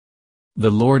the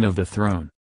Lord of the throne.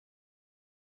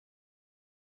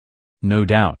 No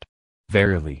doubt.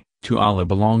 Verily, to Allah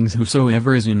belongs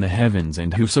whosoever is in the heavens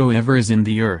and whosoever is in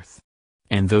the earth.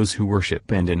 And those who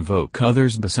worship and invoke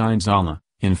others besides Allah,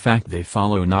 in fact they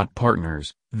follow not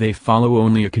partners, they follow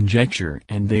only a conjecture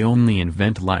and they only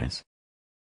invent lies.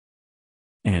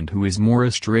 And who is more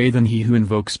astray than he who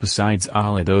invokes besides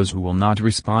Allah those who will not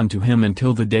respond to him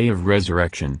until the day of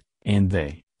resurrection, and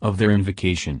they, of their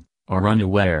invocation, are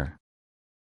unaware.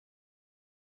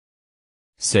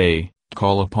 Say,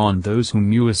 call upon those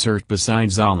whom you assert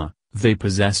besides Allah, they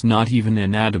possess not even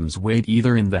an atom's weight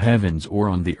either in the heavens or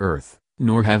on the earth,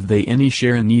 nor have they any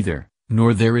share in either,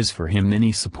 nor there is for him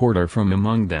any supporter from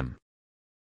among them.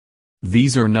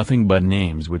 These are nothing but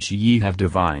names which ye have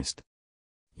devised,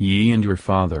 ye and your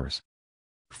fathers,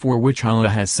 for which Allah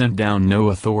has sent down no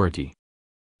authority.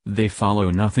 They follow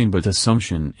nothing but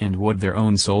assumption and what their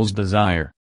own souls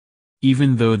desire,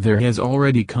 even though there has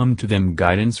already come to them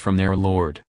guidance from their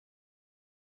Lord.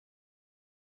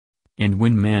 And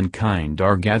when mankind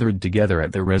are gathered together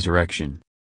at the resurrection,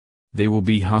 they will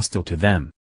be hostile to them,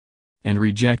 and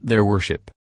reject their worship.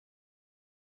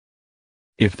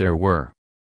 If there were,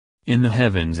 in the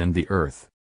heavens and the earth,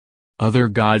 other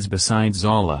gods besides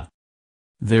Allah,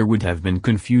 there would have been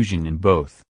confusion in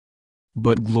both.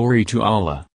 But glory to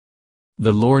Allah,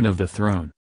 the Lord of the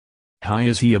throne. High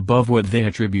is He above what they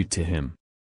attribute to Him.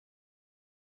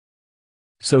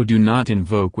 So do not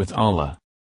invoke with Allah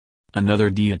another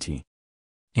deity,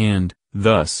 and,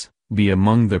 thus, be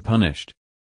among the punished.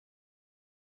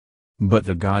 But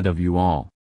the God of you all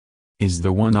is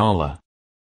the one Allah.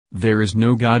 There is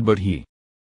no God but He.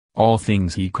 All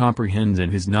things He comprehends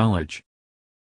in His knowledge.